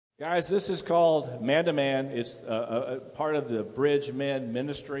Guys, this is called Man to Man. It's a part of the Bridge Men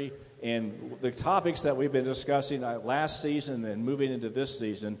ministry. And the topics that we've been discussing last season and moving into this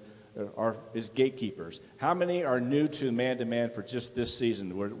season is gatekeepers. How many are new to Man for just this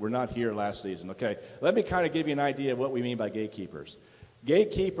season? We're not here last season. Okay, let me kind of give you an idea of what we mean by gatekeepers.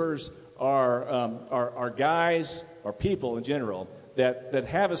 Gatekeepers are guys or people in general that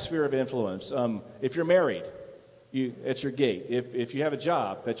have a sphere of influence. If you're married, that's your gate. If you have a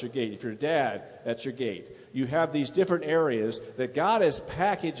job, that's your gate. If you're a dad, that's your gate. You have these different areas that God has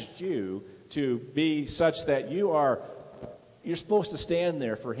packaged you to be such that you're supposed to stand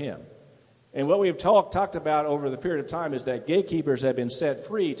there for Him. And what we've talked about over the period of time is that gatekeepers have been set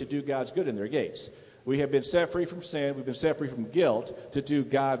free to do God's good in their gates. We have been set free from sin. We've been set free from guilt to do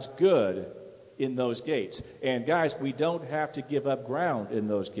God's good in those gates. And guys, we don't have to give up ground in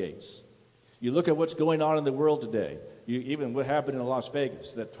those gates. You look at what's going on in the world today, even what happened in Las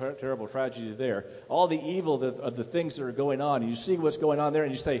Vegas, that terrible tragedy there, all the evil of the things that are going on, and you see what's going on there,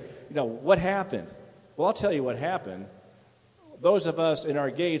 and you say, what happened? Well, I'll tell you what happened. Those of us in our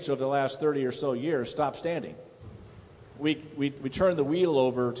gates over the last 30 or so years stopped standing. We turned the wheel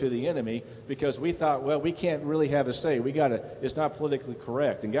over to the enemy because we thought, well, we can't really have a say. It's not politically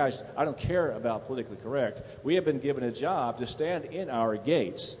correct. And guys, I don't care about politically correct. We have been given a job to stand in our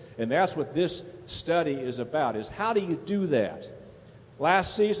gates. And that's what this study is about, is how do you do that?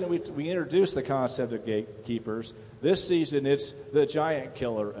 Last season, we introduced the concept of gatekeepers. This season, it's the giant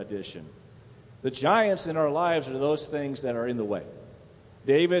killer edition. The giants in our lives are those things that are in the way.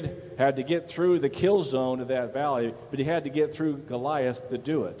 David had to get through the kill zone of that valley, but he had to get through Goliath to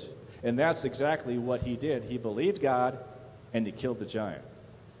do it. And that's exactly what he did. He believed God, and he killed the giant.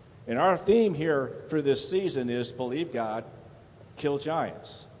 And our theme here for this season is believe God, kill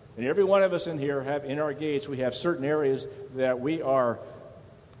giants. And every one of us in here in our gates, we have certain areas that we are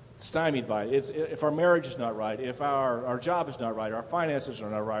stymied by. If our marriage is not right, if our job is not right, our finances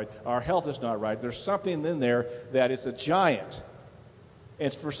are not right, our health is not right, there's something in there that is a giant.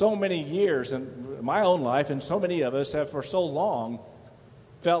 And for so many years in my own life, and so many of us have for so long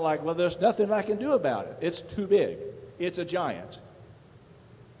felt like, well, there's nothing I can do about it. It's too big. It's a giant.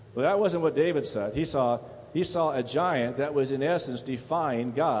 Well, that wasn't what David said. He saw a giant that was in essence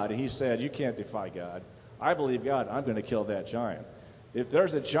defying God. And he said, you can't defy God. I believe God. I'm going to kill that giant. If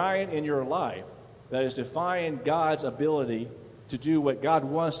there's a giant in your life that is defying God's ability to do what God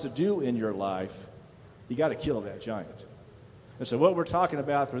wants to do in your life, you got to kill that giant. And so what we're talking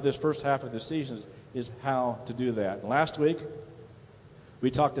about for this first half of the season is how to do that. And last week,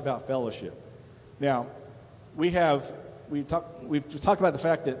 we talked about fellowship. Now, we've talked about the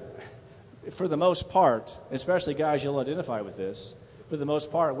fact that for the most part, especially guys, you'll identify with this, for the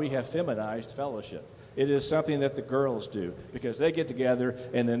most part, we have feminized fellowship. It is something that the girls do because they get together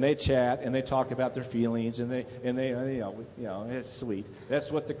and then they chat and they talk about their feelings and they it's sweet.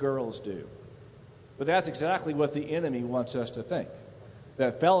 That's what the girls do. But that's exactly what the enemy wants us to think,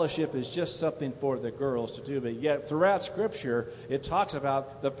 that fellowship is just something for the girls to do. But yet, throughout Scripture, it talks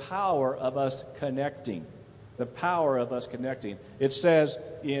about the power of us connecting, the power of us connecting. It says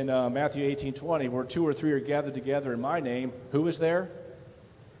in Matthew 18:20, where 2 or 3 are gathered together in my name, who is there?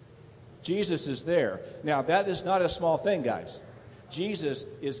 Jesus is there. Now, that is not a small thing, guys. Jesus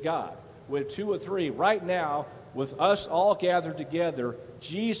is God. With 2 or 3, right now, with us all gathered together,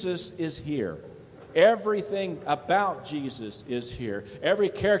 Jesus is here. Everything about Jesus is here. Every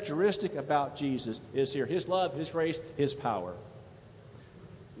characteristic about Jesus is here. His love, His grace, His power.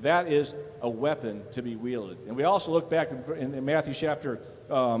 That is a weapon to be wielded. And we also look back in Matthew chapter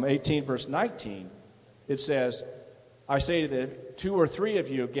 18, verse 19. It says, I say that 2 or 3 of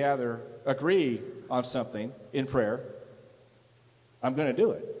you agree on something in prayer, I'm going to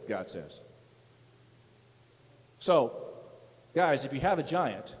do it, God says. So, guys, if you have a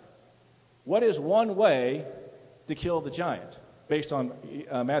giant, what is one way to kill the giant based on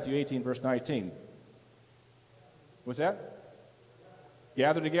Matthew 18, verse 19? What's that?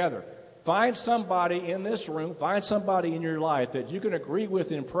 Gather together. Find somebody in this room, find somebody in your life that you can agree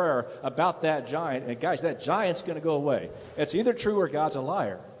with in prayer about that giant. And guys, that giant's going to go away. It's either true or God's a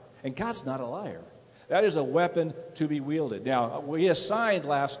liar. And God's not a liar. That is a weapon to be wielded. Now, we assigned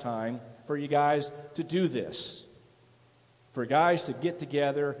last time for you guys to do this. For guys to get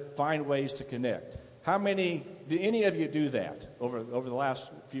together, find ways to connect. Did any of you do that over the last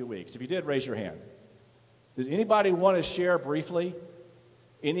few weeks? If you did, raise your hand. Does anybody want to share briefly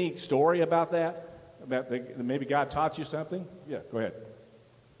any story about that? Maybe God taught you something? Yeah, go ahead.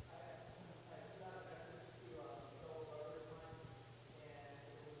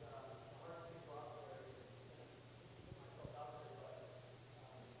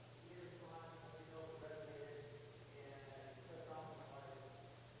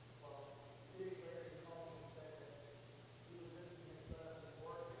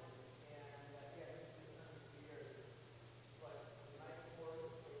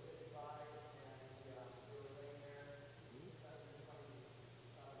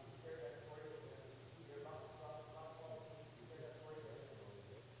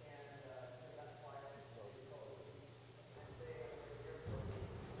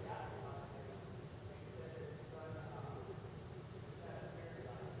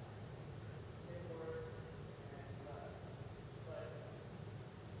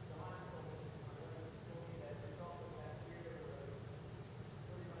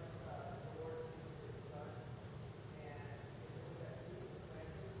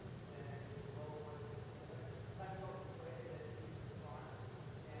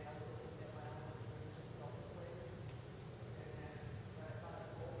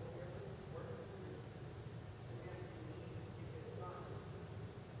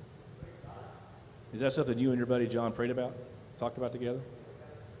 Is that something you and your buddy John prayed about, talked about together?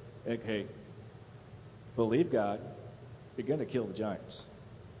 Okay. Believe God, you're going to kill the giants.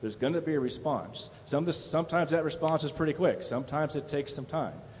 There's going to be a response. Sometimes that response is pretty quick. Sometimes it takes some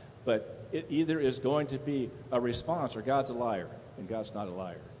time. But it either is going to be a response or God's a liar, and God's not a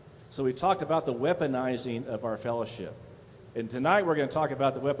liar. So we talked about the weaponizing of our fellowship. And tonight we're going to talk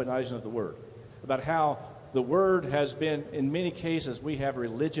about the weaponizing of the Word, about how the Word has been, in many cases, we have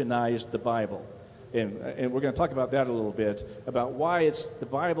religionized the Bible. And we're going to talk about that a little bit, about why it's the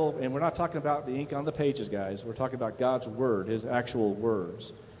Bible, and we're not talking about the ink on the pages, guys. We're talking about God's Word, His actual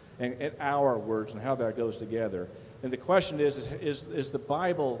words, and our words, and how that goes together. And the question is the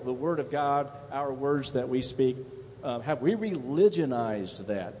Bible, the Word of God, our words that we speak, have we religionized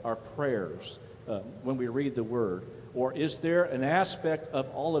that, our prayers, when we read the Word? Or is there an aspect of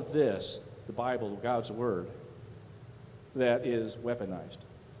all of this, the Bible, God's Word, that is weaponized?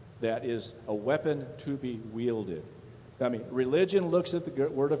 That is a weapon to be wielded. I mean, religion looks at the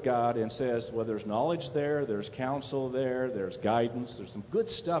Word of God and says, well, there's knowledge there, there's counsel there, there's guidance, there's some good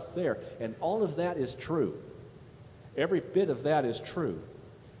stuff there, and all of that is true. Every bit of that is true.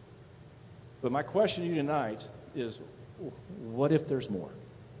 But my question to you tonight is, what if there's more?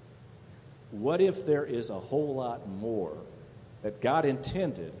 What if there is a whole lot more that God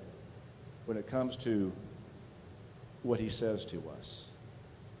intended when it comes to what He says to us?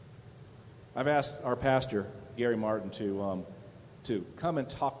 I've asked our pastor, Gary Martin, to come and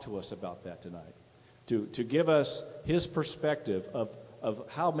talk to us about that tonight, to give us his perspective of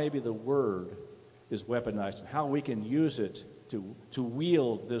how maybe the Word is weaponized and how we can use it to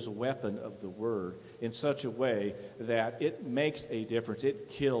wield this weapon of the Word in such a way that it makes a difference. It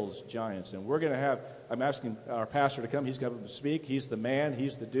kills giants. And we're going to have, I'm asking our pastor to come. He's going to speak. He's the man.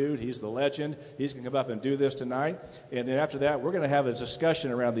 He's the dude. He's the legend. He's going to come up and do this tonight. And then after that, we're going to have a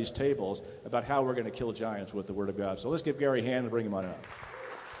discussion around these tables about how we're going to kill giants with the Word of God. So let's give Gary a hand and bring him on up.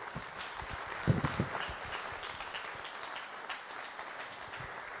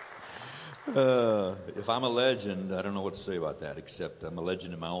 If I'm a legend, I don't know what to say about that, except I'm a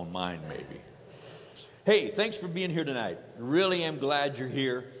legend in my own mind, maybe. Hey, thanks for being here tonight. Really am glad you're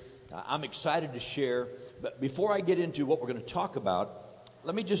here. I'm excited to share. But before I get into what we're going to talk about,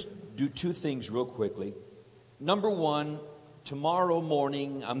 let me just do two things real quickly. Number one, tomorrow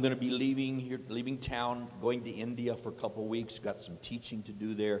morning I'm going to be leaving town, going to India for a couple of weeks. Got some teaching to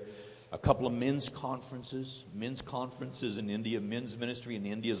do there. A couple of men's conferences in India. Men's ministry in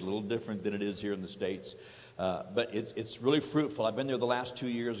India is a little different than it is here in the States. But it's really fruitful. I've been there the last 2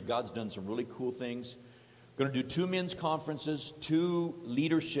 years. God's done some really cool things. Going to do 2 men's conferences, 2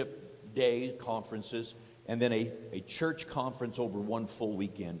 leadership day conferences, and then a church conference over one full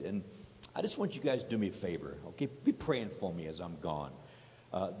weekend. And I just want you guys to do me a favor, okay? Be praying for me as I'm gone.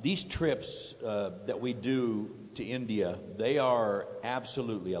 These trips that we do to India, they are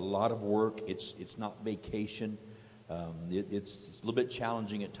absolutely a lot of work. It's not vacation. It's a little bit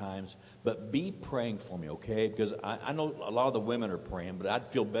challenging at times. But be praying for me, okay? Because I know a lot of the women are praying, but I'd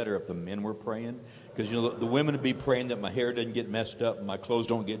feel better if the men were praying. Because, you know, the women would be praying that my hair doesn't get messed up and my clothes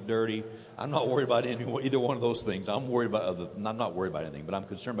don't get dirty. I'm not worried about either one of those things. I'm not worried about anything, but I'm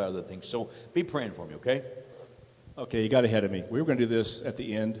concerned about other things. So be praying for me, okay? Okay, you got ahead of me. We were going to do this at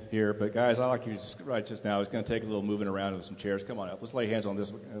the end here, but guys, I'd like you to right just now. It's going to take a little moving around with some chairs. Come on up. Let's lay hands on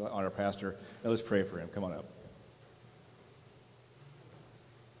our pastor, and let's pray for him. Come on up.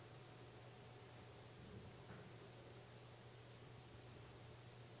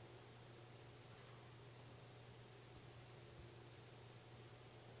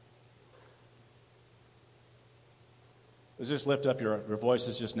 Let's just lift up your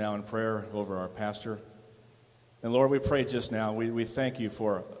voices just now in prayer over our pastor. And Lord, we pray just now, we thank you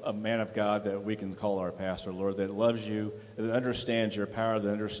for a man of God that we can call our pastor, Lord, that loves you, that understands your power, that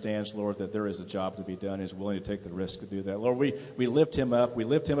understands, Lord, that there is a job to be done, is willing to take the risk to do that. Lord, we lift him up. We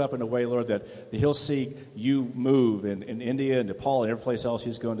lift him up in a way, Lord, that he'll see you move in India and Nepal and every place else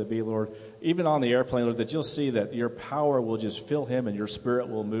he's going to be, Lord. Even on the airplane, Lord, that you'll see that your power will just fill him and your spirit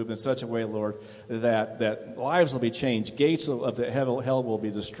will move in such a way, Lord, that lives will be changed. Gates of the hell will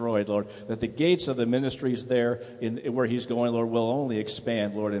be destroyed, Lord, that the gates of the ministries there in where he's going, Lord, will only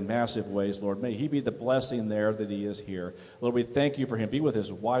expand, Lord, in massive ways, Lord. May he be the blessing there that he is here. Lord, we thank you for him. Be with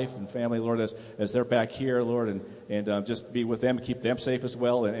his wife and family, Lord, as they're back here, Lord, and just be with them, keep them safe as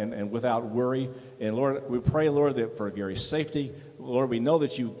well and without worry. And, Lord, we pray, Lord, that for Gary's safety, Lord, we know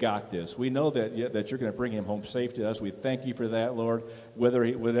that you've got this. We know that you're going to bring him home safe to us. We thank you for that, Lord.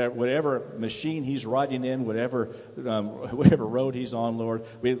 Whatever machine he's riding in, whatever road he's on, Lord,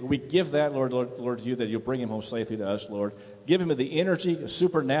 we give that, Lord, to you, that you'll bring him home safely to us, Lord. Give him the energy,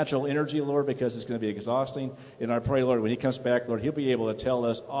 supernatural energy, Lord, because it's going to be exhausting. And I pray, Lord, when he comes back, Lord, he'll be able to tell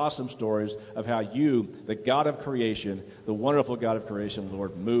us awesome stories of how you, the God of creation, the wonderful God of creation,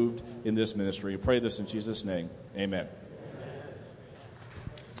 Lord, moved in this ministry. We pray this in Jesus' name. Amen.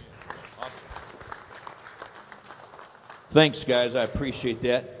 Awesome. Thanks, guys. I appreciate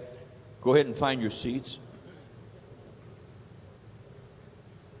that. Go ahead and find your seats.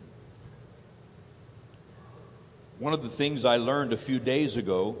 One of the things I learned a few days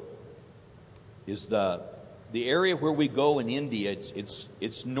ago is the area where we go in India.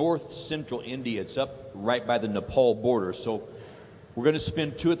 It's north central India. It's up right by the Nepal border. So we're going to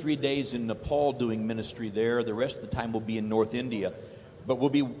spend 2 or 3 days in Nepal doing ministry there. The rest of the time we'll be in North India, but we'll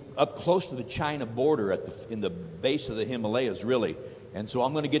be up close to the China border in the base of the Himalayas, really. And so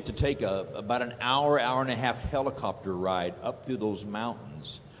I'm going to get to take about an hour and a half helicopter ride up through those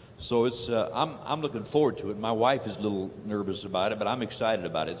mountains. So it's I'm looking forward to it. My wife is a little nervous about it, but I'm excited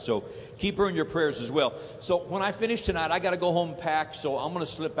about it. So keep her in your prayers as well. So when I finish tonight, I got to go home and pack. So I'm going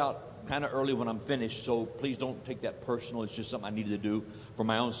to slip out kind of early when I'm finished. So please don't take that personal. It's just something I needed to do for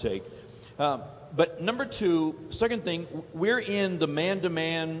my own sake. But number two, second thing, we're in the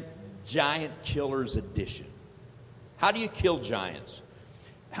Man-to-Man Giant Killers edition. How do you kill giants?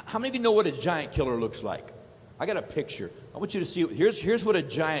 How many of you know what a giant killer looks like? I got a picture. I want you to see. Here's what a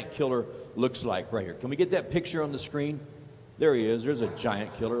giant killer looks like right here. Can we get that picture on the screen? There he is. There's a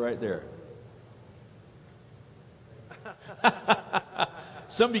giant killer right there.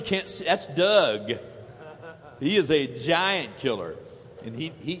 Somebody can't see. That's Doug. He is a giant killer. And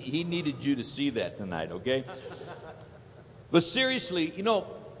he needed you to see that tonight, okay? But seriously,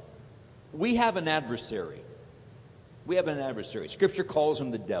 we have an adversary. We have an adversary. Scripture calls him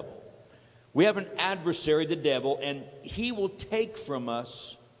the devil. We have an adversary, the devil, and he will take from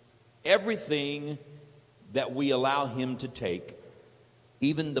us everything that we allow him to take,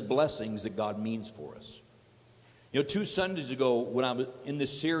 even the blessings that God means for us. 2 Sundays ago, when I was in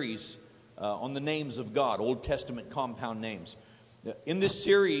this series on the names of God, Old Testament compound names, in this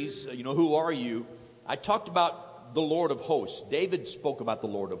series, Who Are You?, I talked about the Lord of Hosts. David spoke about the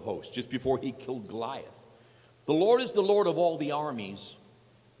Lord of Hosts just before he killed Goliath. The Lord is the Lord of all the armies.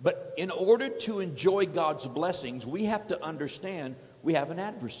 But in order to enjoy God's blessings, we have to understand we have an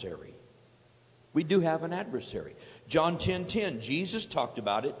adversary. We do have an adversary. John 10:10, Jesus talked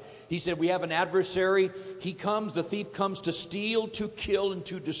about it. He said we have an adversary. The thief comes to steal, to kill, and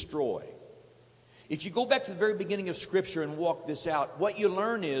to destroy. If you go back to the very beginning of Scripture and walk this out, what you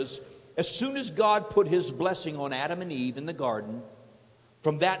learn is, as soon as God put his blessing on Adam and Eve in the garden,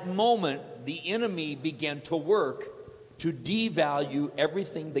 from that moment, the enemy began to work to devalue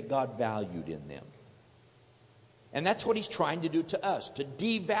everything that God valued in them. And that's what he's trying to do to us, to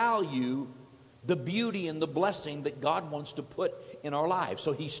devalue the beauty and the blessing that God wants to put in our lives.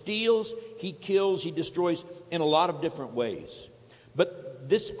 So he steals, he kills, he destroys in a lot of different ways. But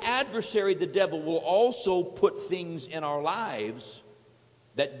this adversary, the devil, will also put things in our lives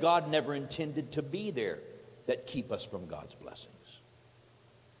that God never intended to be there, that keep us from God's blessings.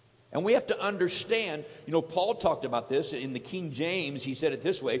 And we have to understand, Paul talked about this in the King James. He said it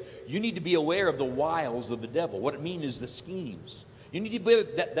this way: you need to be aware of the wiles of the devil. What it means is the schemes. You need to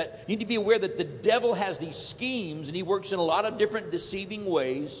be aware that the devil has these schemes, and he works in a lot of different deceiving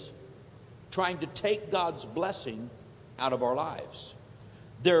ways, trying to take God's blessing out of our lives.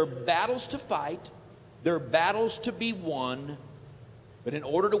 There are battles to fight. There are battles to be won. But in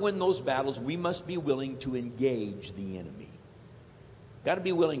order to win those battles, we must be willing to engage the enemy. Got to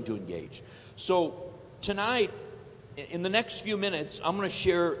be willing to engage. So tonight, in the next few minutes, I'm going to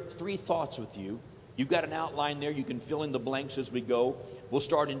share 3 thoughts with you. You've got an outline there. You can fill in the blanks as we go. We'll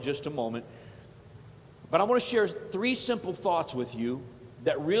start in just a moment. But I want to share 3 simple thoughts with you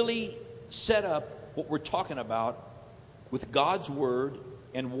that really set up what we're talking about with God's Word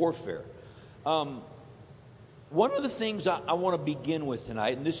and warfare. One of the things I want to begin with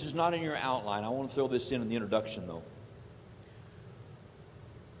tonight, and this is not in your outline. I want to throw this in the introduction, though.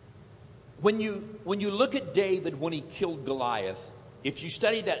 When you look at David when he killed Goliath, if you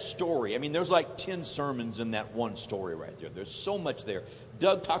study that story, there's like 10 sermons in that one story right there. There's so much there.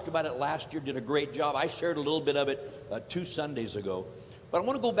 Doug talked about it last year, did a great job. I shared a little bit of it 2 Sundays ago. But I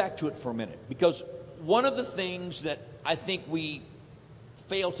want to go back to it for a minute, because one of the things that I think we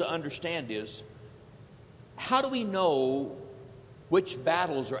fail to understand is, how do we know which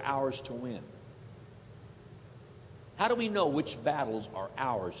battles are ours to win? How do we know which battles are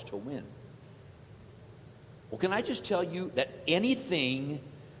ours to win? Well, can I just tell you that anything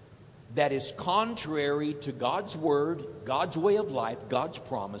that is contrary to God's word, God's way of life, God's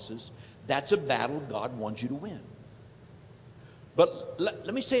promises, that's a battle God wants you to win. But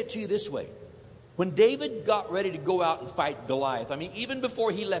let me say it to you this way. When David got ready to go out and fight Goliath, I mean, even before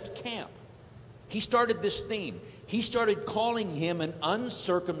he left camp, he started this theme. He started calling him an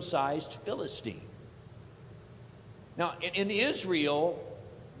uncircumcised Philistine. Now, in Israel,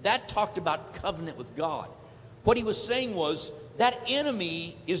 that talked about covenant with God. What he was saying was, that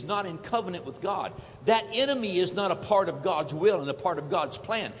enemy is not in covenant with God. That enemy is not a part of God's will and a part of God's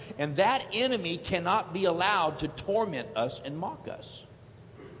plan. And that enemy cannot be allowed to torment us and mock us.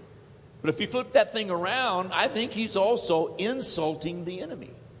 But if you flip that thing around, I think he's also insulting the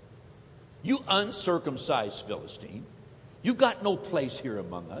enemy. You uncircumcised Philistine. You got no place here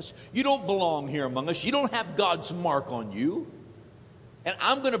among us. You don't belong here among us. You don't have God's mark on you. And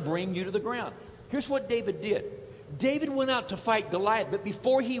I'm going to bring you to the ground. Here's what David did. David went out to fight Goliath, but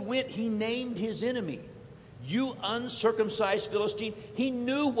before he went, he named his enemy. You uncircumcised Philistine. He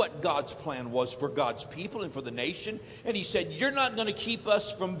knew what God's plan was for God's people and for the nation. And he said, you're not going to keep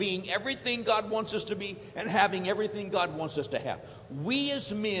us from being everything God wants us to be and having everything God wants us to have. We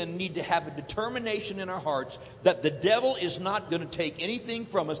as men need to have a determination in our hearts that the devil is not going to take anything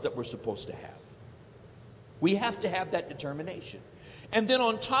from us that we're supposed to have. We have to have that determination. And then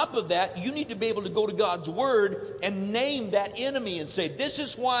on top of that, you need to be able to go to God's word and name that enemy and say, this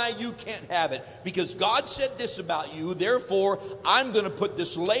is why you can't have it. Because God said this about you, therefore I'm going to put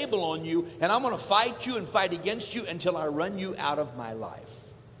this label on you and I'm going to fight you and fight against you until I run you out of my life.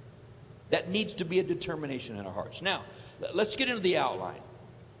 That needs to be a determination in our hearts. Now, let's get into the outline.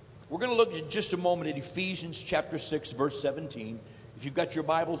 We're going to look at just a moment at Ephesians chapter 6, verse 17. If you've got your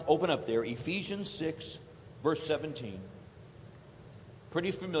Bibles, open up there. Ephesians 6, verse 17.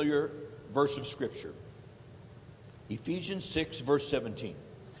 Pretty familiar verse of Scripture. Ephesians 6, verse 17.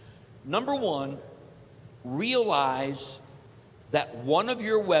 Number one, realize that one of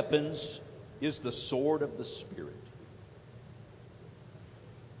your weapons is the sword of the Spirit.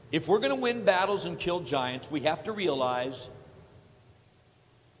 If we're going to win battles and kill giants, we have to realize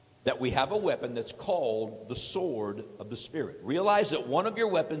that we have a weapon that's called the sword of the Spirit. Realize that one of your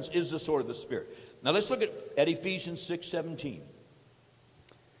weapons is the sword of the Spirit. Now let's look at Ephesians 6, 17.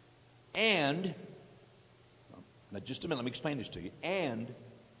 And, now just a minute, let me explain this to you. And,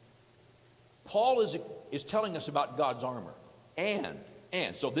 Paul is telling us about God's armor. And.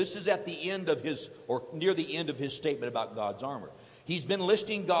 So this is at the end of his, or near the end of his statement about God's armor. He's been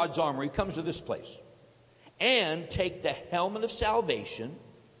listing God's armor. He comes to this place. And take the helmet of salvation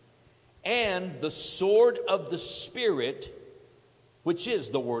and the sword of the Spirit, which is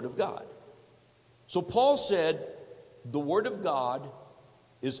the Word of God. So Paul said, the Word of God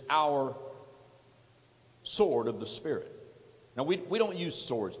is our sword of the Spirit. Now, we don't use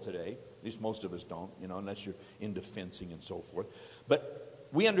swords today. At least most of us don't, unless you're into fencing and so forth. But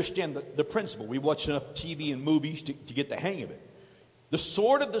we understand the principle. We watch enough TV and movies to get the hang of it. The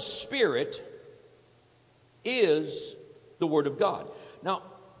sword of the Spirit is the Word of God. Now,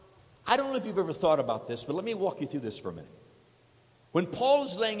 I don't know if you've ever thought about this, but let me walk you through this for a minute. When Paul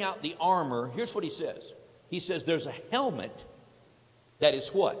is laying out the armor, here's what he says. He says there's a helmet that is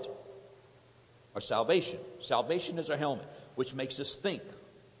what? Our salvation. Salvation is our helmet, which makes us think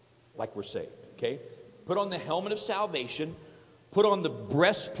like we're saved. Okay? Put on the helmet of salvation. Put on the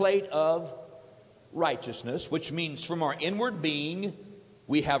breastplate of righteousness, which means from our inward being,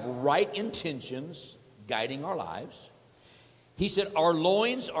 we have right intentions guiding our lives. He said our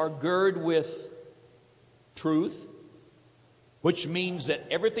loins are girded with truth, which means that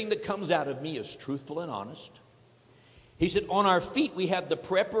everything that comes out of me is truthful and honest. He said, on our feet we have the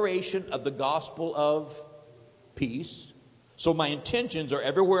preparation of the gospel of peace. So my intentions are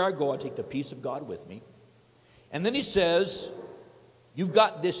everywhere I go, I take the peace of God with me. And then he says, you've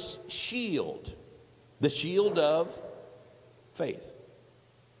got this shield, the shield of faith.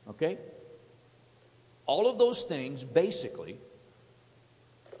 Okay? All of those things, basically,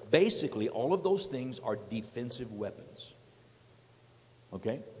 all of those things are defensive weapons.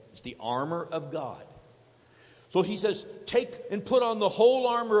 Okay? It's the armor of God. So he says, take and put on the whole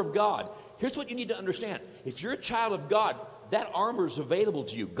armor of God. Here's what you need to understand. If you're a child of God, that armor is available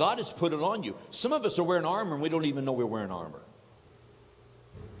to you. God has put it on you. Some of us are wearing armor and we don't even know we're wearing armor.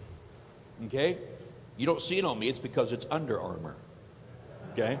 Okay? You don't see it on me. It's because it's under armor.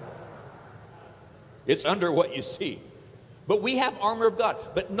 Okay? It's under what you see. But we have armor of God.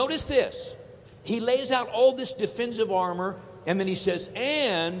 But notice this. He lays out all this defensive armor. And then he says,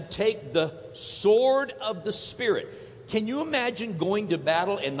 and take the sword of the Spirit. Can you imagine going to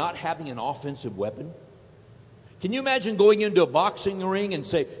battle and not having an offensive weapon? Can you imagine going into a boxing ring and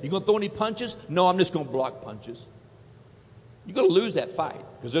say, you going to throw any punches? No, I'm just going to block punches. You're going to lose that fight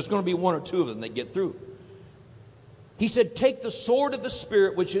because there's going to be one or two of them that get through. He said, take the sword of the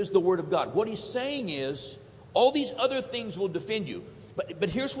Spirit, which is the Word of God. What he's saying is, all these other things will defend you. But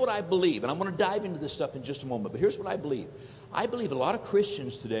here's what I believe, and I'm going to dive into this stuff in just a moment, but here's what I believe. I believe a lot of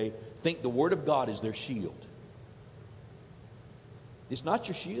Christians today think the Word of God is their shield. It's not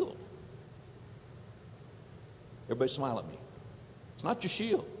your shield. Everybody smile at me. It's not your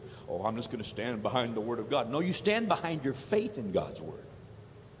shield. Oh, I'm just going to stand behind the Word of God. No, you stand behind your faith in God's Word.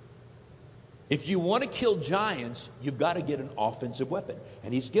 If you want to kill giants, you've got to get an offensive weapon.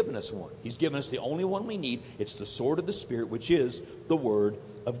 And He's given us one. He's given us the only one we need. It's the sword of the Spirit, which is the Word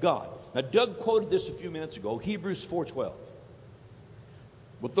of God. Now, Doug quoted this a few minutes ago, Hebrews 4:12.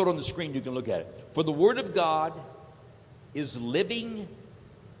 We'll throw it on the screen. You can look at it. For the Word of God is living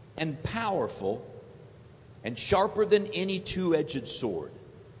and powerful and sharper than any two-edged sword.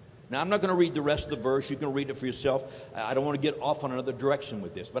 Now, I'm not going to read the rest of the verse. You can read it for yourself. I don't want to get off on another direction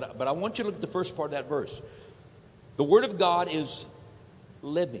with this. But I want you to look at the first part of that verse. The Word of God is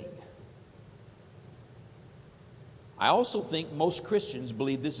living. I also think most Christians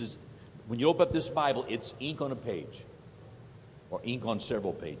believe this is, when you open up this Bible, it's ink on a page. Or ink on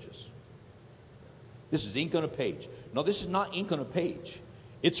several pages. This is ink on a page. No, this is not ink on a page.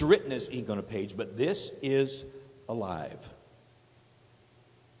 It's written as ink on a page, but this is alive.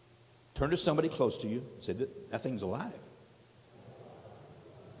 Turn to somebody close to you and say, that thing's alive.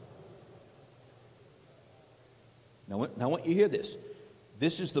 Now, I want you to hear this.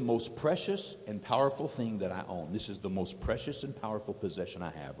 This is the most precious and powerful thing that I own. This is the most precious and powerful possession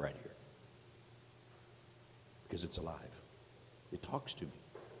I have right here. Because it's alive. It talks to me.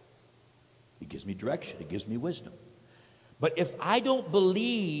 It gives me direction. It gives me wisdom. But if I don't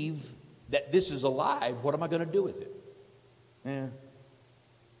believe that this is alive, what am I going to do with it?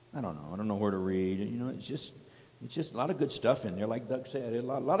 I don't know. I don't know where to read. You know, it's just a lot of good stuff in there. Like Doug said, a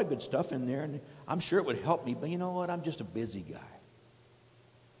lot of good stuff in there. And I'm sure it would help me. But you know what? I'm just a busy guy.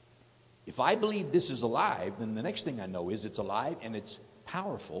 If I believe this is alive, then the next thing I know is it's alive and it's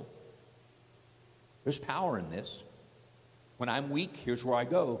powerful. There's power in this. When I'm weak, here's where I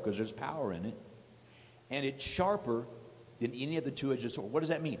go because there's power in it. And it's sharper than any of the two-edged sword. What does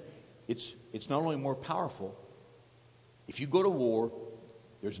that mean? It's not only more powerful. If you go to war,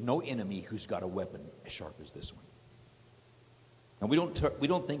 there's no enemy who's got a weapon as sharp as this one. And we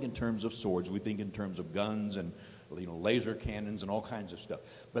don't think in terms of swords. We think in terms of guns and laser cannons and all kinds of stuff.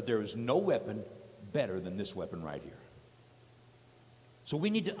 But there is no weapon better than this weapon right here. So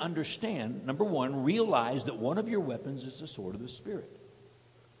we need to understand, number one, realize that one of your weapons is the sword of the Spirit.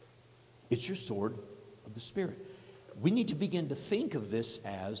 It's your sword of the Spirit. We need to begin to think of this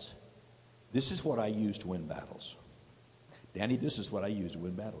as, this is what I use to win battles. Danny, this is what I use to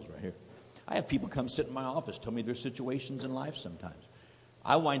win battles right here. I have people come sit in my office, tell me their situations in life sometimes.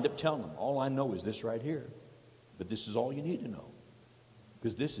 I wind up telling them, all I know is this right here. But this is all you need to know.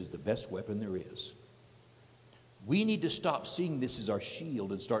 Because this is the best weapon there is. We need to stop seeing this as our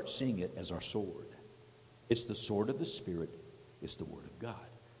shield and start seeing it as our sword. It's the sword of the Spirit. It's the Word of God.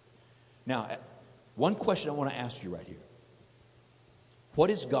 Now, one question I want to ask you right here. What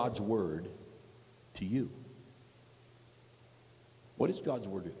is God's Word to you? What is God's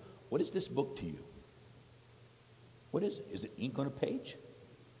Word to you? What is this book to you? What is it? Is it ink on a page?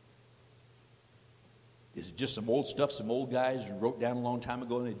 Is it just some old stuff some old guys wrote down a long time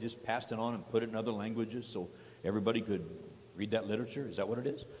ago and they just passed it on and put it in other languages so everybody could read that literature? Is that what it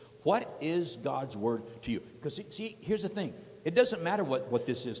is? What is God's Word to you? Because, see, here's the thing. It doesn't matter what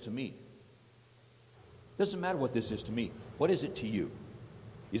this is to me. It doesn't matter what this is to me. What is it to you?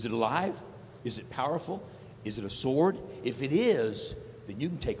 Is it alive? Is it powerful? Is it a sword? If it is, then you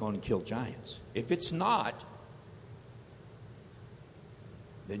can take on and kill giants. If it's not,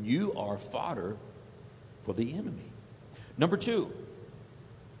 then you are fodder for the enemy. Number two,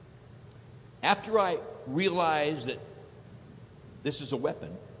 after I realize that this is a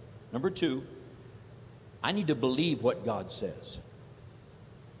weapon, number two, I need to believe what God says.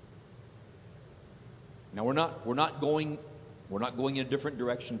 Now we're not going in a different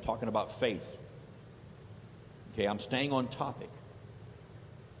direction talking about faith. Okay, I'm staying on topic.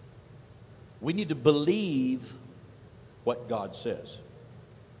 We need to believe what God says.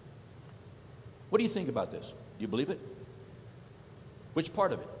 What do you think about this? Do you believe it? Which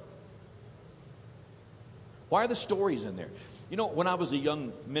part of it? Why are the stories in there? You know, when I was a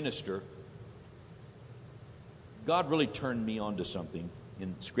young minister, God really turned me on to something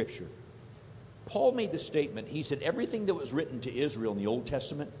in Scripture. Paul made the statement, he said, everything that was written to Israel in the Old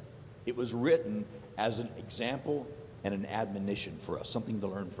Testament, it was written as an example and an admonition for us, something to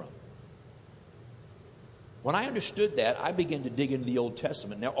learn from. When I understood that, I began to dig into the Old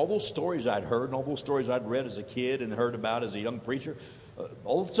Testament. Now, all those stories I'd heard and all those stories I'd read as a kid and heard about as a young preacher,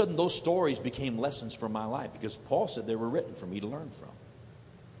 all of a sudden those stories became lessons for my life because Paul said they were written for me to learn from.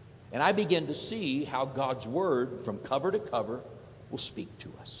 And I began to see how God's Word, from cover to cover, will speak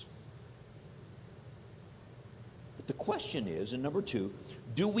to us. But the question is, and number two,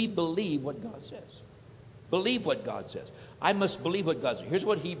 do we believe what God says? Believe what God says. I must believe what God says. Here's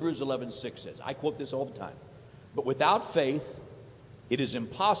what Hebrews 11:6 says. I quote this all the time. But without faith, it is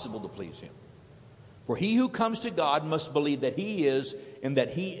impossible to please Him. For he who comes to God must believe that He is, and that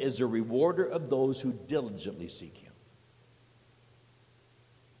He is a rewarder of those who diligently seek Him.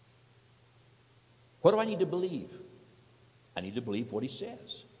 What do I need to believe? I need to believe what He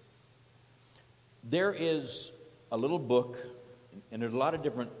says. There is a little book, and there's a lot of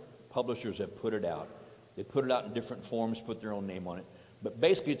different publishers that put it out. They put it out in different forms, put their own name on it. But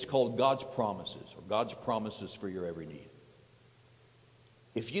basically it's called God's Promises, or God's Promises for Your Every Need.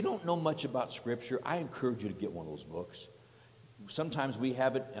 If you don't know much about Scripture, I encourage you to get one of those books. Sometimes we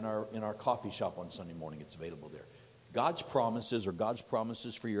have it in our coffee shop on Sunday morning. It's available there. God's Promises, or God's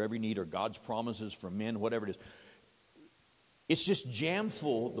Promises for Your Every Need, or God's Promises for Men, whatever it is. It's just jam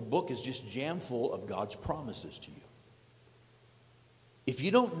full. The book is just jam full of God's promises to you. If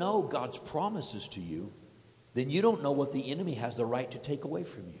you don't know God's promises to you, then you don't know what the enemy has the right to take away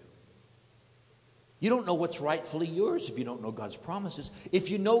from you. You don't know what's rightfully yours if you don't know God's promises. If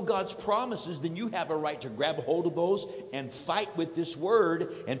you know God's promises, then you have a right to grab a hold of those and fight with this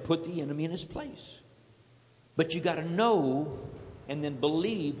word and put the enemy in his place. But you got to know and then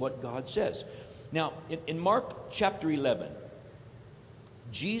believe what God says. Now, in Mark chapter 11,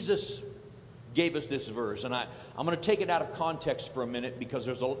 Jesus gave us this verse, and I'm going to take it out of context for a minute because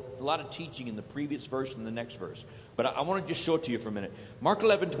there's a lot of teaching in the previous verse and the next verse. But I want to just show it to you for a minute. Mark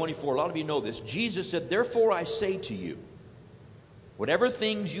 11:24, a lot of you know this. Jesus said, "Therefore I say to you, whatever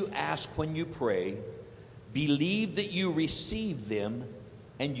things you ask when you pray, believe that you receive them,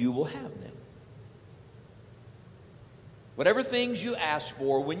 and you will have them." Whatever things you ask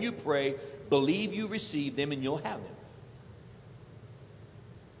for when you pray, believe you receive them, and you'll have them.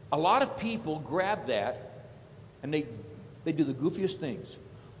 A lot of people grab that and they do the goofiest things.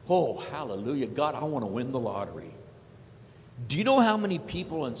 Oh, hallelujah. God, I want to win the lottery. Do you know how many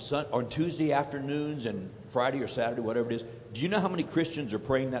people on Tuesday afternoons and Friday or Saturday, whatever it is, do you know how many Christians are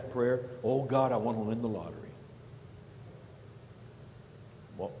praying that prayer? Oh, God, I want to win the lottery.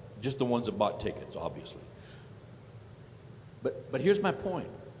 Well, just the ones that bought tickets, obviously. But here's my point.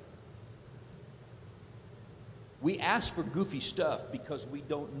 We ask for goofy stuff because we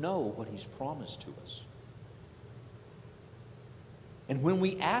don't know what He's promised to us. And when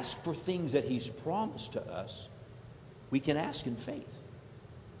we ask for things that He's promised to us, we can ask in faith.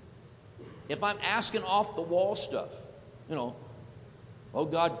 If I'm asking off the wall stuff, oh,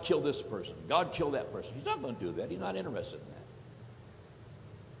 God, kill this person. God, kill that person. He's not going to do that. He's not interested in that.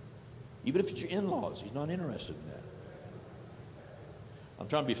 Even if it's your in-laws, He's not interested in that. I'm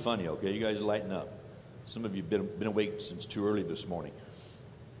trying to be funny, okay? You guys lighten up. Some of you have been awake since too early this morning.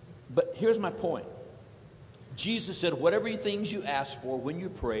 But here's my point. Jesus said, whatever things you ask for when you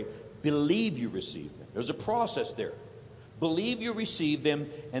pray, believe you receive them. There's a process there. Believe you receive them,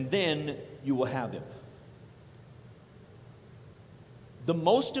 and then you will have them. The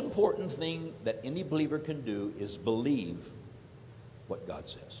most important thing that any believer can do is believe what God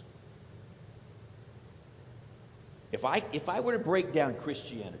says. If I were to break down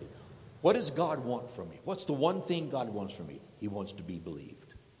Christianity, what does God want from me? What's the one thing God wants from me? He wants to be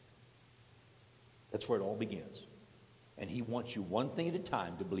believed. That's where it all begins. And He wants you one thing at a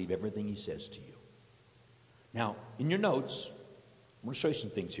time to believe everything He says to you. Now, in your notes, I'm going to show you some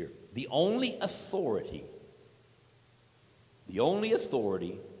things here. The only authority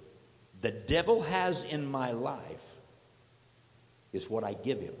the devil has in my life is what I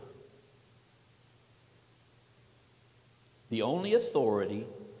give him. The only authority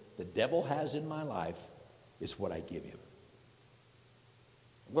the devil has in my life is what I give him.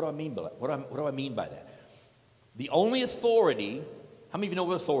 What do I mean by that? What do I mean by that? The only authority, how many of you know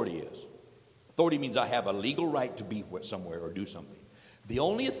what authority is? Authority means I have a legal right to be somewhere or do something. The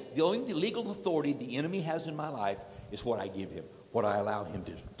only legal authority the enemy has in my life is what I give him, what I allow him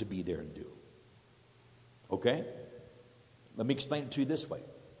to be there and do. Okay? Let me explain it to you this way.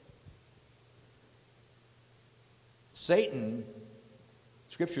 Satan,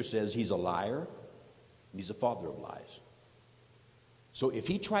 Scripture says he's a liar and he's a father of lies. So if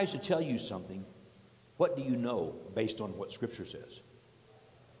he tries to tell you something, what do you know based on what Scripture says?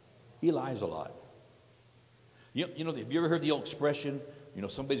 He lies a lot. You know, have you ever heard the old expression,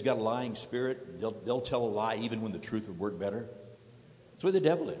 somebody's got a lying spirit, they'll tell a lie even when the truth would work better? That's where the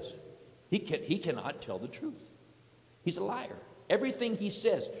devil is. He cannot tell the truth. He's a liar. Everything he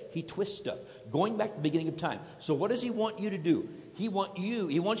says, he twists stuff. Going back to the beginning of time. So what does he want you to do? He wants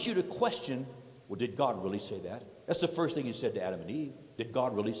you to question, well, did God really say that? That's the first thing he said to Adam and Eve. Did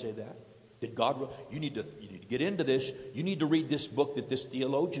God really say that? You need to get into this. You need to read this book that this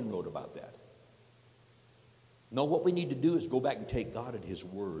theologian wrote about that. No, what we need to do is go back and take God at his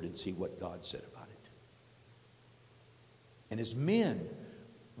word and see what God said about it. And as men,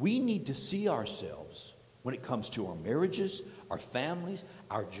 we need to see ourselves when it comes to our marriages, our families,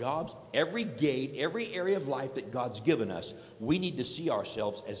 our jobs, every gate, every area of life that God's given us. We need to see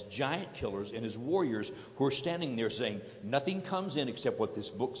ourselves as giant killers and as warriors who are standing there saying, nothing comes in except what this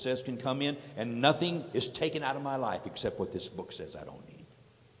book says can come in, and nothing is taken out of my life except what this book says I don't need.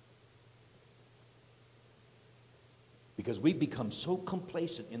 Because we've become so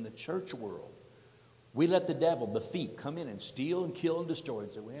complacent in the church world. We let the devil, the thief, come in and steal and kill and destroy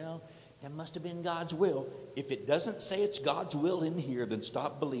and say, well, that must have been God's will. If it doesn't say it's God's will in here, then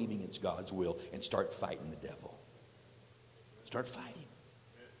stop believing it's God's will and start fighting the devil. Start fighting.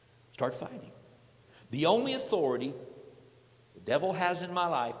 Start fighting. The only authority the devil has in my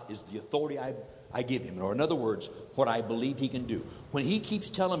life is the authority I give him. Or in other words, what I believe he can do. When he keeps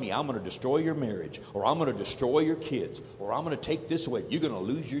telling me, I'm going to destroy your marriage, or I'm going to destroy your kids, or I'm going to take this away, you're going to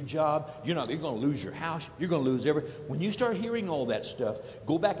lose your job, you're going to lose your house, you're going to lose everything. When you start hearing all that stuff,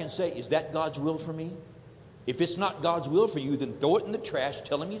 go back and say, is that God's will for me? If it's not God's will for you, then throw it in the trash,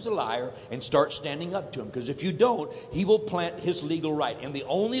 tell him he's a liar, and start standing up to him. Because if you don't, he will plant his legal right. And the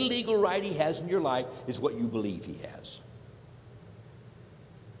only legal right he has in your life is what you believe he has.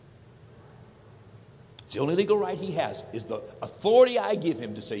 The only legal right he has is the authority I give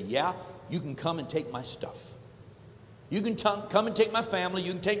him to say, yeah, you can come and take my stuff. You can come and take my family.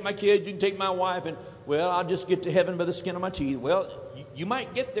 You can take my kids. You can take my wife. And, well, I'll just get to heaven by the skin of my teeth. Well, you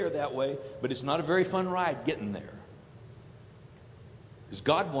might get there that way, but it's not a very fun ride getting there. Because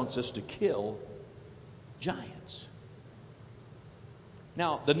God wants us to kill giants.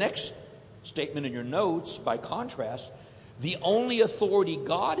 Now, the next statement in your notes, by contrast, the only authority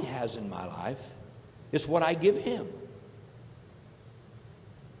God has in my life is what I give him.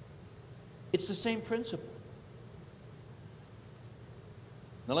 It's the same principle.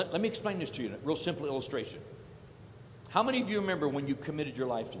 Now let me explain this to you in a real simple illustration. How many of you remember when you committed your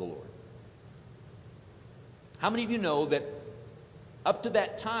life to the Lord? How many of you know that up to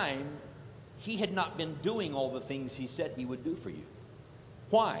that time, he had not been doing all the things he said he would do for you?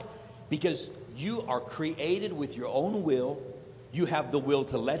 Why? Because you are created with your own will. You have the will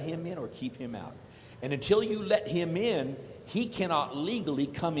to let him in or keep him out. And until you let him in, he cannot legally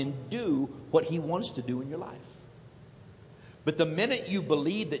come and do what he wants to do in your life. But the minute you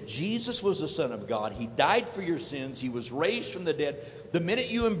believe that Jesus was the Son of God, he died for your sins, he was raised from the dead, the minute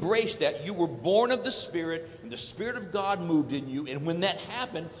you embrace that, you were born of the Spirit, and the Spirit of God moved in you. And when that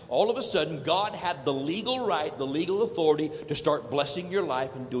happened, all of a sudden, God had the legal right, the legal authority to start blessing your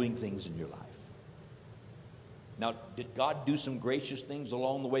life and doing things in your life. Now, did God do some gracious things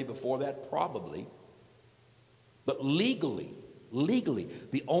along the way before that? Probably. But legally,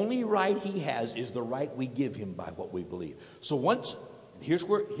 the only right he has is the right we give him by what we believe. So here's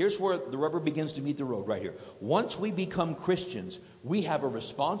where the rubber begins to meet the road, right here. Once we become Christians, we have a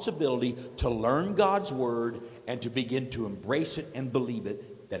responsibility to learn God's word and to begin to embrace it and believe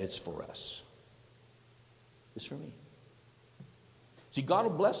it, that it's for us. It's for me. See, God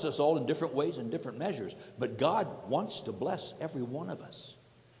will bless us all in different ways and different measures, but God wants to bless every one of us,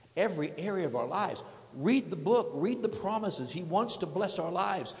 every area of our lives. Read the book, read the promises. He wants to bless our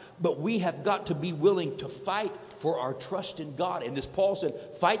lives, but we have got to be willing to fight for our trust in God. And as Paul said,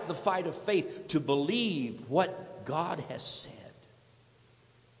 fight the fight of faith to believe what God has said.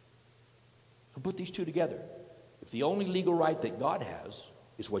 So put these two together. If the only legal right that God has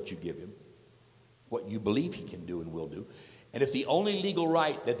is what you give him, what you believe he can do and will do, and if the only legal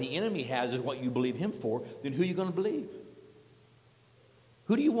right that the enemy has is what you believe him for, then who are you going to believe?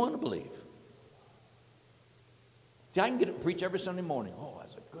 Who do you want to believe? See, I can get up and preach every Sunday morning. Oh,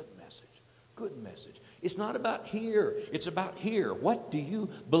 that's a good message. Good message. It's not about here. It's about here. What do you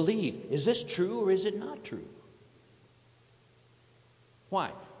believe? Is this true or is it not true?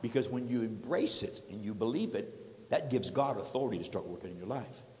 Why? Because when you embrace it and you believe it, that gives God authority to start working in your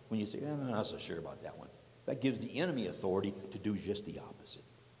life. When you say, I'm not so sure about that one, that gives the enemy authority to do just the opposite.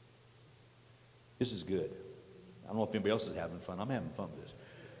 This is good. don't know if anybody else is having fun. I'm having fun with this.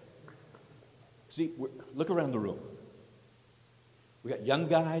 See, look around the room. We got young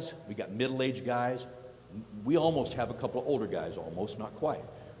guys. We got middle-aged guys. We almost have a couple of older guys, almost, not quite.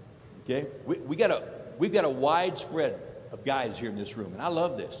 Okay? We've got a wide spread of guys here in this room, and I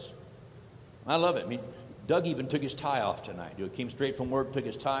love this. I love it. I mean, Doug even took his tie off tonight. He came straight from work, took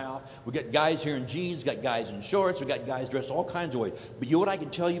his tie off. We got guys here in jeans, got guys in shorts, we got guys dressed all kinds of ways. But you know what I can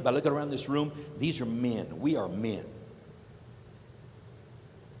tell you by looking around this room? These are men. We are men.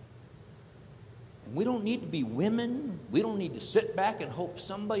 And we don't need to be women. We don't need to sit back and hope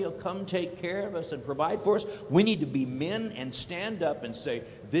somebody will come take care of us and provide for us. We need to be men and stand up and say,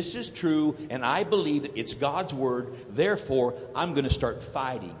 this is true, and I believe it. It's God's word. Therefore, I'm going to start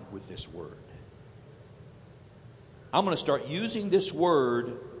fighting with this word. I'm going to start using this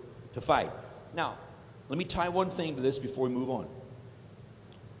word to fight. Now, let me tie one thing to this before we move on.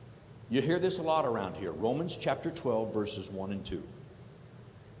 You hear this a lot around here. Romans chapter 12, verses 1 and 2.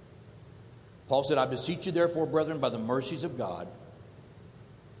 Paul said, I beseech you, therefore, brethren, by the mercies of God,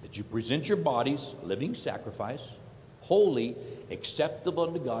 that you present your bodies a living sacrifice, holy, acceptable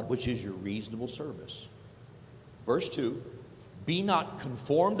unto God, which is your reasonable service. Verse 2. Be not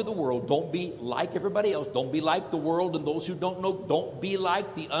conformed to the world. Don't be like everybody else. Don't be like the world and those who don't know. Don't be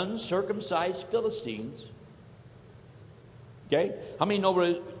like the uncircumcised Philistines. Okay? How many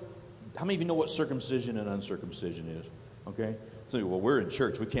of you know what circumcision and uncircumcision is? Okay? So, well, we're in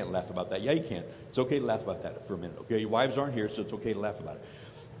church. We can't laugh about that. Yeah, you can. It's okay to laugh about that for a minute. Okay? Your wives aren't here, so it's okay to laugh about it.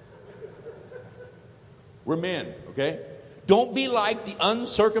 We're men. Okay? Don't be like the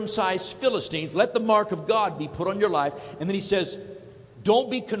uncircumcised Philistines. Let the mark of God be put on your life. And then he says, don't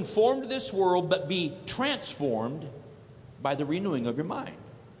be conformed to this world, but be transformed by the renewing of your mind.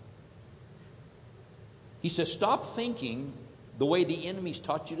 He says, stop thinking the way the enemy's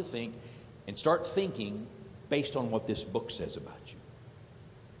taught you to think and start thinking based on what this book says about you.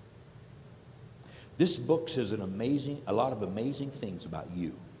 This book says a lot of amazing things about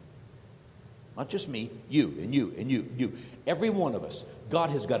you. Not just me, you and you and you, you. Every one of us. God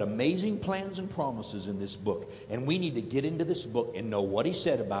has got amazing plans and promises in this book. And we need to get into this book and know what he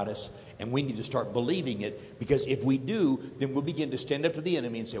said about us. And we need to start believing it. Because if we do, then we'll begin to stand up to the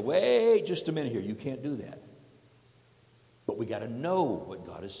enemy and say, wait just a minute here. You can't do that. But we got to know what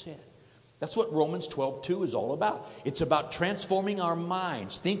God has said. That's what Romans 12:2 is all about. It's about transforming our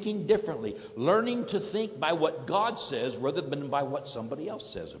minds, thinking differently, learning to think by what God says rather than by what somebody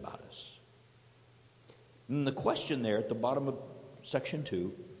else says about us. And the question there at the bottom of section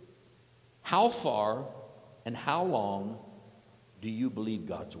 2, how far and how long do you believe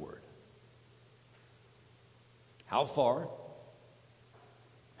God's word? How far,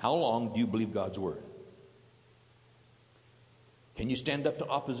 how long do you believe God's word? Can you stand up to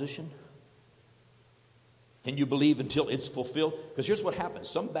opposition? Can you believe until it's fulfilled? Because here's what happens.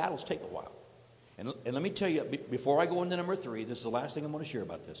 Some battles take a while. And let me tell you, before I go into number 3, this is the last thing I'm going to share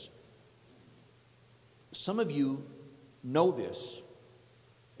about this. Some of you know this,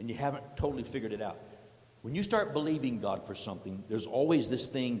 and you haven't totally figured it out. When you start believing God for something, there's always this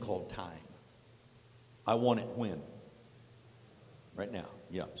thing called time. I want it when? Right now.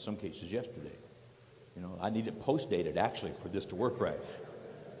 Yeah, some cases yesterday. You know, I need it post-dated, actually, for this to work right.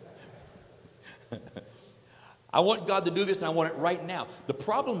 I want God to do this, and I want it right now. The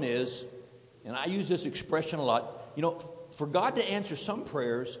problem is, and I use this expression a lot, you know, for God to answer some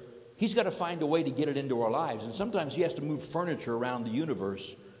prayers, he's got to find a way to get it into our lives. And sometimes he has to move furniture around the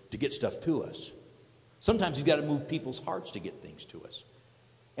universe to get stuff to us. Sometimes he's got to move people's hearts to get things to us.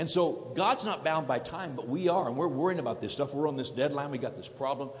 And so God's not bound by time, but we are. And we're worrying about this stuff. We're on this deadline. We got this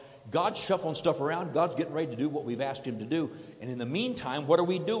problem. God's shuffling stuff around. God's getting ready to do what we've asked him to do. And in the meantime, what are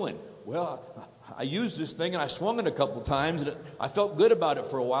we doing? Well, I used this thing and I swung it a couple times. And I felt good about it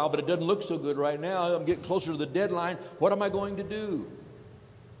for a while, but it doesn't look so good right now. I'm getting closer to the deadline. What am I going to do?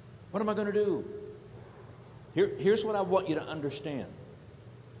 What am I going to do? Here's what I want you to understand.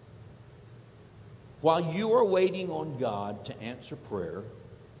 While you are waiting on God to answer prayer,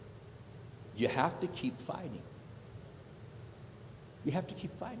 you have to keep fighting. You have to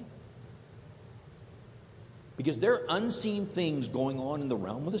keep fighting. Because there are unseen things going on in the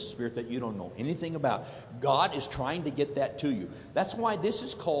realm of the Spirit that you don't know anything about. God is trying to get that to you. That's why this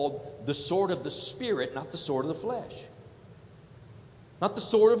is called the sword of the Spirit, not the sword of the flesh. Not the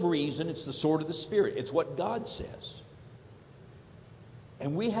sword of reason, it's the sword of the Spirit. It's what God says.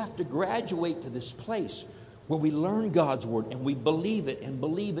 And we have to graduate to this place where we learn God's word and we believe it and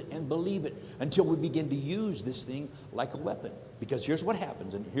believe it and believe it until we begin to use this thing like a weapon. Because here's what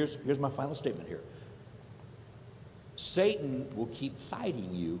happens, and here's my final statement here. Satan will keep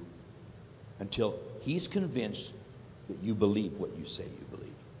fighting you until he's convinced that you believe what you say you believe.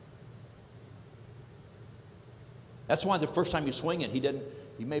 That's why the first time you swing it,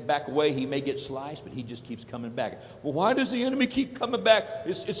 he may back away, he may get sliced, but he just keeps coming back. Well, why does the enemy keep coming back?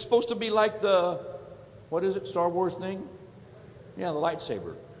 It's supposed to be like what is it, Star Wars thing? Yeah, the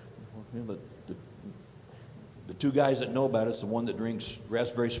lightsaber. The two guys that know about it, it's the one that drinks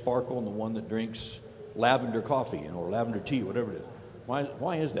raspberry sparkle and the one that drinks lavender coffee, or lavender tea, whatever it is.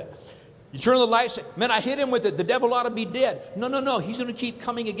 Why is that? You turn on the lights, man, I hit him with it. The devil ought to be dead. No. He's going to keep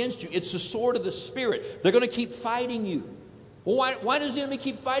coming against you. It's the sword of the Spirit. They're going to keep fighting you. Well, why does the enemy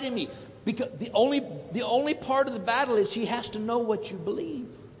keep fighting me? Because the only part of the battle is he has to know what you believe.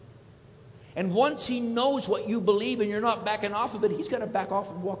 And once he knows what you believe and you're not backing off of it, he's got to back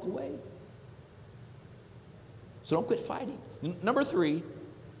off and walk away. So don't quit fighting. Number 3,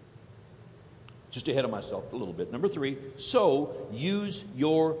 just ahead of myself a little bit. Number 3, so use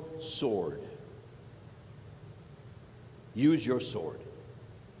your sword. Use your sword.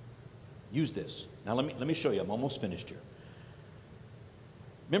 Use this. Now let me show you. I'm almost finished here.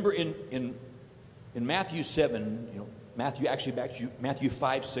 Remember in Matthew 7, Matthew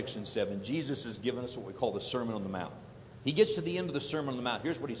 5, 6, and 7, Jesus has given us what we call the Sermon on the Mount. He gets to the end of the Sermon on the Mount.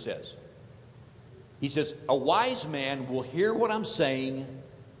 Here's what he says. He says, a wise man will hear what I'm saying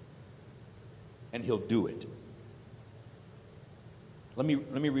and he'll do it. Let me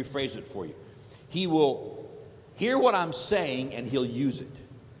rephrase it for you. He will hear what I'm saying and he'll use it.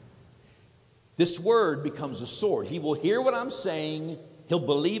 This word becomes a sword. He will hear what I'm saying, he'll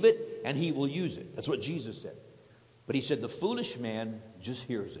believe it, and he will use it. That's what Jesus said. But he said the foolish man just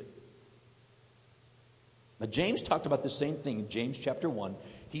hears it. Now James talked about the same thing in James chapter 1.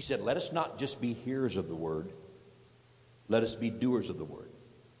 He said, let us not just be hearers of the word, let us be doers of the word.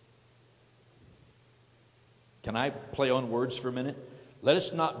 Can I play on words for a minute? Let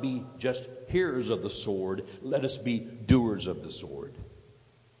us not be just hearers of the sword, let us be doers of the sword.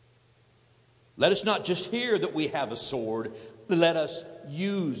 Let us not just hear that we have a sword, let us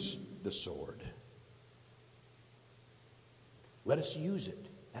use the sword. Let us use it.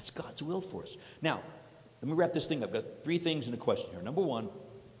 That's God's will for us. Now, let me wrap this thing up. I've got 3 things in a question here. Number 1,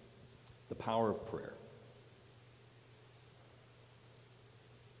 the power of prayer.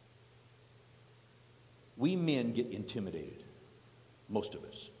 We men get intimidated, most of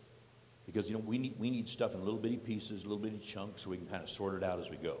us, because we need stuff in little bitty pieces, little bitty chunks, so we can kind of sort it out as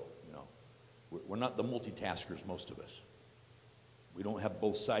we go. We're not the multitaskers, most of us. We don't have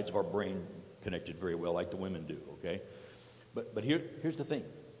both sides of our brain connected very well like the women do, okay? But here's the thing.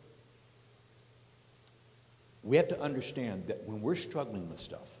 We have to understand that when we're struggling with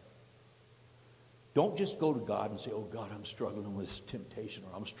stuff, don't just go to God and say, oh, God, I'm struggling with this temptation,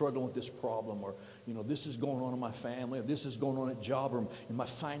 or I'm struggling with this problem, or, this is going on in my family, or this is going on at job, or in my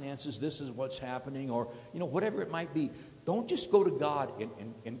finances, this is what's happening, or, whatever it might be. Don't just go to God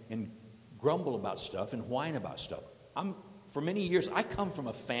and grumble about stuff and whine about stuff. For many years, I come from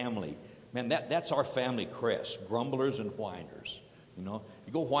a family. Man, that's our family crest, grumblers and whiners. You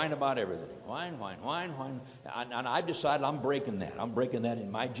go whine about everything. Whine. And I've decided I'm breaking that. I'm breaking that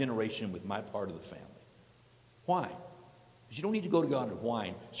in my generation with my part of the family. Why? Because you don't need to go to God and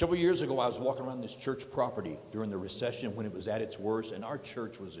whine. Several years ago, I was walking around this church property during the recession when it was at its worst, and our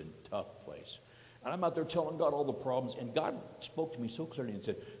church was in a tough place. And I'm out there telling God all the problems, and God spoke to me so clearly and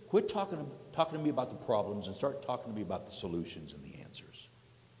said, quit talking to me about the problems and start talking to me about the solutions and the answers.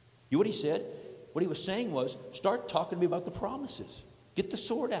 You know what he said? What he was saying was, start talking to me about the promises. Get the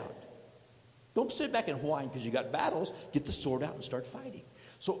sword out. Don't sit back and whine because you got battles. Get the sword out and start fighting.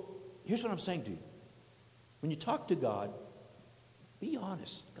 So here's what I'm saying to you. When you talk to God, be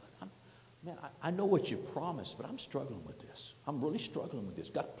honest. God, I know what you promised, but I'm struggling with this. I'm really struggling with this.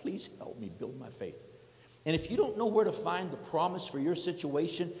 God, please help me build my faith. And if you don't know where to find the promise for your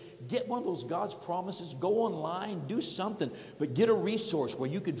situation, get one of those God's promises. Go online, do something. But get a resource where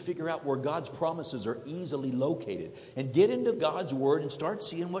you can figure out where God's promises are easily located. And get into God's Word and start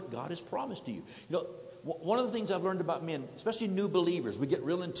seeing what God has promised to you. One of the things I've learned about men, especially new believers, we get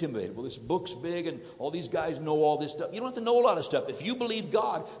real intimidated. Well, this book's big and all these guys know all this stuff. You don't have to know a lot of stuff. If you believe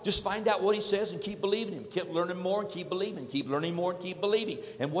God, just find out what He says and keep believing Him. Keep learning more and keep believing. Keep learning more and keep believing.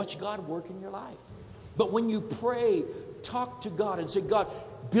 And watch God work in your life. But when you pray, talk to God and say, God,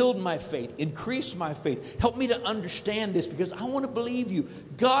 build my faith, increase my faith. Help me to understand this because I want to believe you.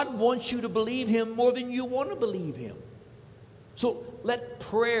 God wants you to believe Him more than you want to believe Him. So let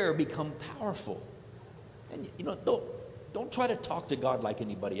prayer become powerful. And, don't try to talk to God like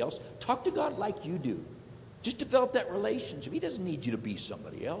anybody else. Talk to God like you do. Just develop that relationship. He doesn't need you to be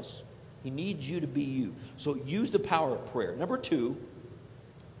somebody else. He needs you to be you. So use the power of prayer. Number 2,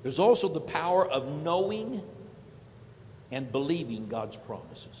 there's also the power of knowing and believing God's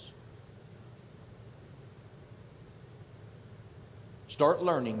promises. Start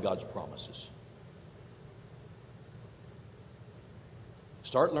learning God's promises.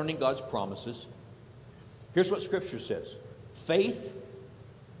 Start learning God's promises. Here's what Scripture says. Faith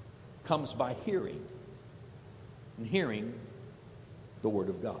comes by hearing, and hearing the Word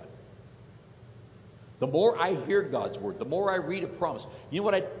of God. The more I hear God's Word, the more I read a promise. You know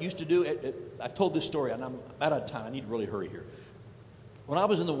what I used to do? I've told this story, and I'm out of time. I need to really hurry here. When I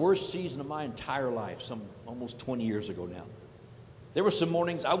was in the worst season of my entire life, some almost 20 years ago now, there were some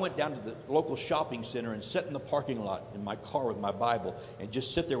mornings I went down to the local shopping center and sat in the parking lot in my car with my Bible and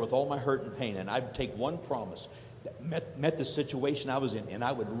just sit there with all my hurt and pain. And I'd take one promise that met the situation I was in, and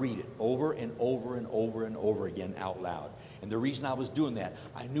I would read it over and over and over and over again out loud. And the reason I was doing that,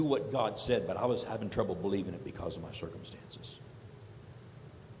 I knew what God said, but I was having trouble believing it because of my circumstances.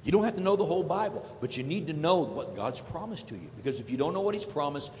 You don't have to know the whole Bible, but you need to know what God's promised to you. Because if you don't know what He's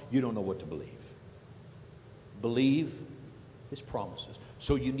promised, you don't know what to believe. Believe His promises.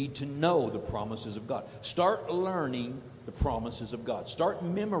 So you need to know the promises of God. Start learning the promises of God. Start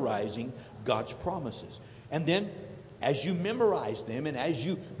memorizing God's promises. And then, as you memorize them and as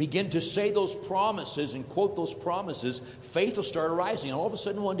you begin to say those promises and quote those promises, faith will start arising. And all of a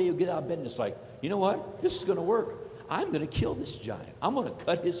sudden, one day you'll get out of bed and it's like, you know what? This is going to work. I'm going to kill this giant. I'm going to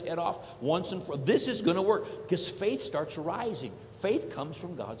cut his head off once and for all. This is going to work because faith starts arising. Faith comes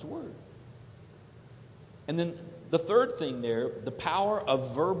from God's Word. And then the third thing there, the power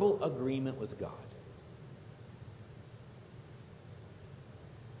of verbal agreement with God.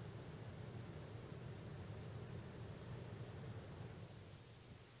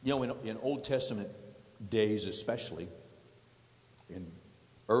 You know, in Old Testament days especially, in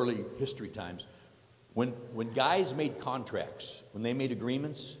early history times, when guys made contracts, when they made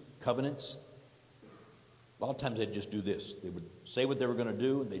agreements, covenants, a lot of times they'd just do this. They would say what they were going to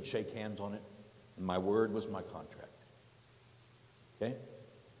do, and they'd shake hands on it, and my word was my contract. Okay?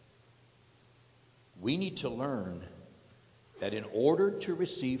 We need to learn that in order to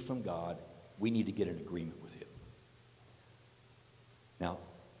receive from God, we need to get an agreement with Him. Now,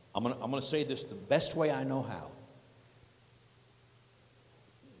 I'm going to say this the best way I know how.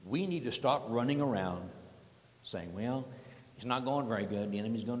 We need to stop running around saying, well, it's not going very good. The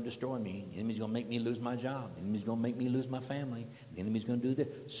enemy's going to destroy me. The enemy's going to make me lose my job. The enemy's going to make me lose my family. The enemy's going to do this.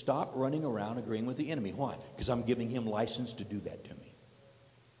 Stop running around agreeing with the enemy. Why? Because I'm giving him license to do that to me.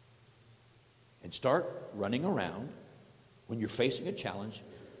 And start running around when you're facing a challenge.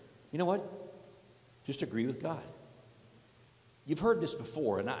 You know what? Just agree with God. You've heard this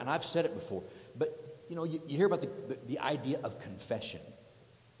before, and I've said it before. But, you know, you hear about the idea of confession.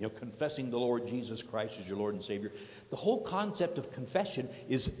 You know, confessing the Lord Jesus Christ as your Lord and Savior. The whole concept of confession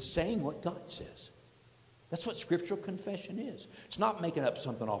is saying what God says. That's what scriptural confession is. It's not making up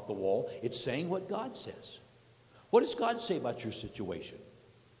something off the wall. It's saying what God says. What does God say about your situation?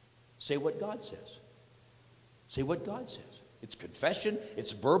 Say what God says. Say what God says. It's confession.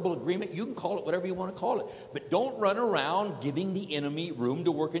 It's verbal agreement. You can call it whatever you want to call it. But don't run around giving the enemy room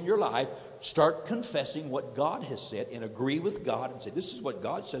to work in your life. Start confessing what God has said and agree with God and say, this is what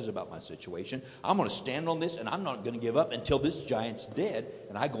God says about my situation. I'm going to stand on this and I'm not going to give up until this giant's dead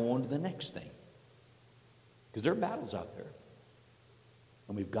and I go on to the next thing. Because there are battles out there.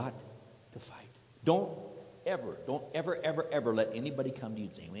 And we've got to fight. Don't ever let anybody come to you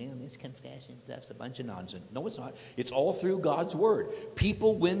and say, well, this confession stuff's a bunch of nonsense. No, it's not. It's all through God's Word.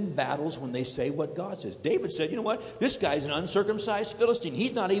 People win battles when they say what God says. David said, you know what? This guy's an uncircumcised Philistine.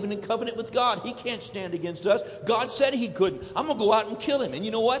 He's not even in covenant with God. He can't stand against us. God said he couldn't. I'm going to go out and kill him. And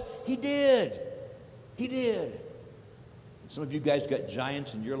you know what? He did. He did. Some of you guys got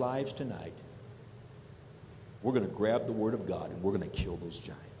giants in your lives tonight. We're going to grab the Word of God and we're going to kill those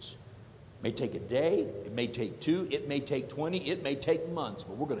giants. It may take a day, it may take 2, it may take 20, it may take months,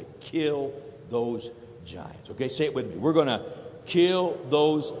 but we're going to kill those giants. Okay, say it with me. We're going to kill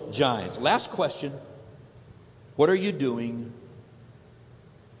those giants. Last question. What are you doing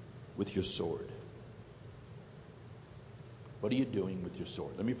with your sword? What are you doing with your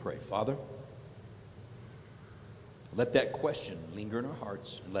sword? Let me pray. Father, let that question linger in our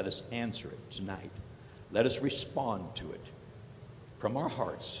hearts and let us answer it tonight. Let us respond to it from our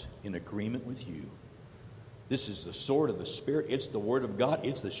hearts in agreement with you. This is the sword of the Spirit. It's the Word of God.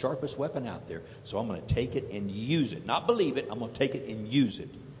 It's the sharpest weapon out there. So I'm going to take it and use it. Not believe it. I'm going to take it and use it.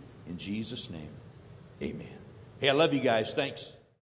 In Jesus' name, amen. Hey, I love you guys. Thanks.